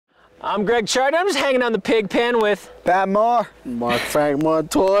I'm Greg Chard. I'm just hanging on the pig pen with Marc Frank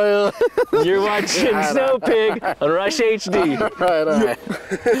Montoya. You're watching Snow Pig on Rush HD. All right.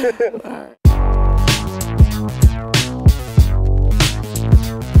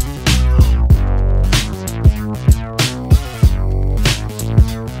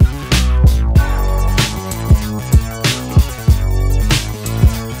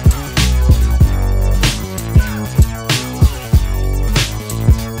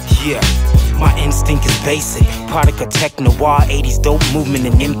 Yeah, my instinct is basic. Product of tech-noir, 80s dope movement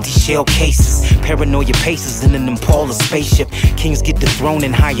in empty shell cases. Paranoia paces in an Impala spaceship. Kings get dethroned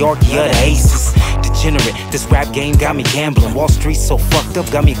in hierarchy of the aces. Degenerate, this rap game got me gambling. Wall Street's so fucked up,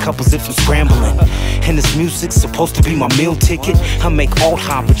 got me a couple zips from scrambling. And this music's supposed to be my meal ticket. I make alt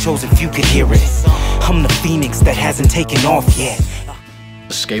hop, but chose if you could hear it. I'm the phoenix that hasn't taken off yet.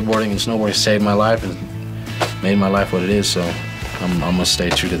 Skateboarding and snowboarding saved my life and made my life what it is, so I'm gonna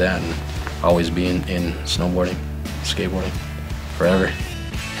stay true to that and always be in snowboarding, skateboarding, forever.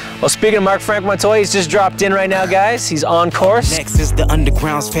 Well, speaking of Marc Frank Montoya, he's just dropped in right now, guys. He's on course. Next is the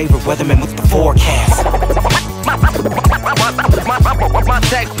underground's favorite weatherman with the forecast. My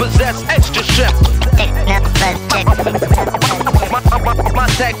tech possess extra shit. My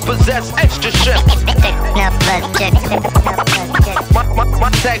tech possess extra shit. My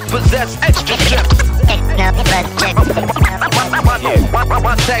tech possess extra shit.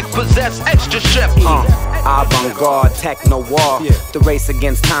 My tech possess extra shit. Avant-garde, techno-war. The race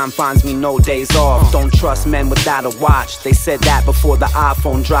against time finds me no days off. Don't trust men without a watch. They said that before the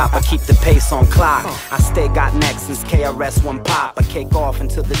iPhone drop. I keep the pace on clock. I stay got next since KRS-One pop. I cake off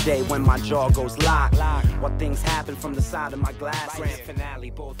until the day when my jaw goes locked. What things happen from the side of my glass. Grand finale,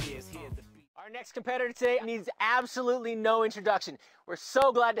 both years here. Our next competitor today needs absolutely no introduction. We're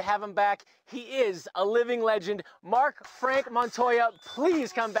so glad to have him back. He is a living legend. Marc Frank Montoya,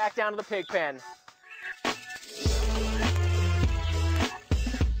 please come back down to the pig pen.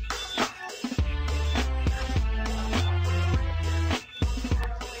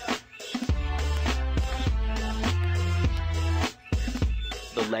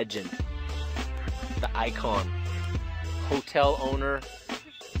 The legend, the icon, hotel owner,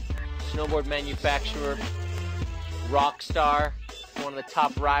 snowboard manufacturer, rock star, one of the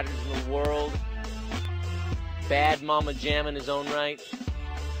top riders in the world, bad mama jam in his own right.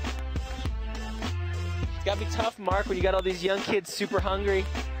 It's gotta be tough, Marc, when you got all these young kids super hungry.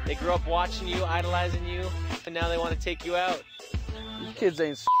 They grew up watching you, idolizing you, and now they want to take you out. These kids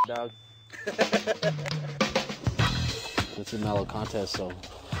ain't dog. It's a mellow contest, so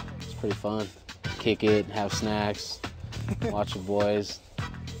it's pretty fun. Kick it, have snacks, watch the boys,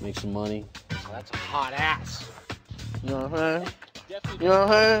 make some money. Oh, that's a hot ass. You know what I'm saying? Definitely. You know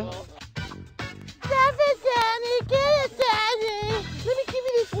what I'm saying? Stop it, Daddy! Get it, Daddy! Let me give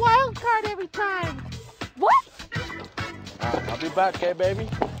you this wild card every time. What? Alright, I'll be back, okay, baby?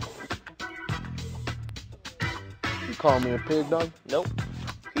 You call me a pig, dog? Nope.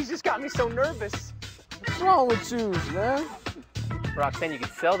 He's just got me so nervous. What's wrong with you, man? Roxanne, you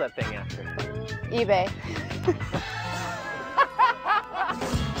could sell that thing after. eBay.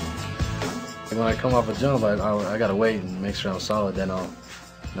 When I come off a jump, I gotta wait and make sure I'm solid, then I'll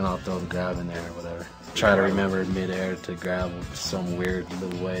throw the grab in there or whatever. Try to remember midair to grab some weird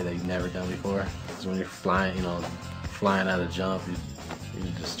little way that you've never done before. Because when you're flying, flying out of jump,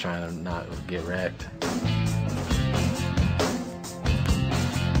 you're just trying to not get wrecked.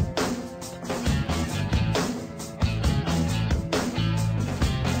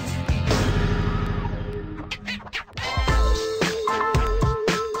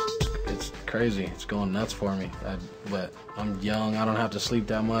 Crazy, it's going nuts for me, but I'm young, I don't have to sleep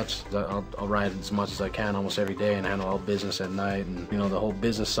that much. I'll ride as much as I can almost every day and handle all business at night, and the whole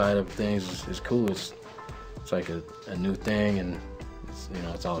business side of things is cool. It's like a new thing, and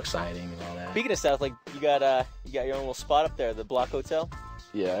it's all exciting and all that. Speaking of stuff, like you got your own little spot up there, the Block Hotel.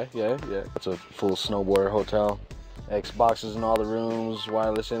 Yeah. It's a full snowboard hotel. Xboxes in all the rooms,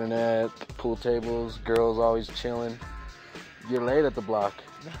 wireless internet, pool tables, girls always chilling. Get laid at the Block.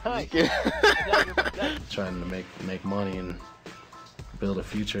 Nice. Trying to make money and build a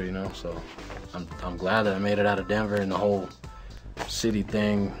future, so I'm glad that I made it out of Denver, and the whole city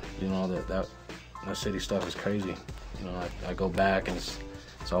thing, that city stuff is crazy. I go back and it's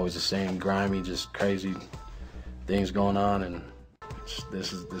always the same grimy, just crazy things going on, and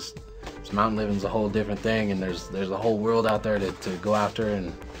this mountain living's a whole different thing, and there's a whole world out there to go after,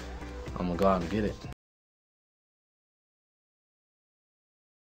 and I'm gonna go out and get it.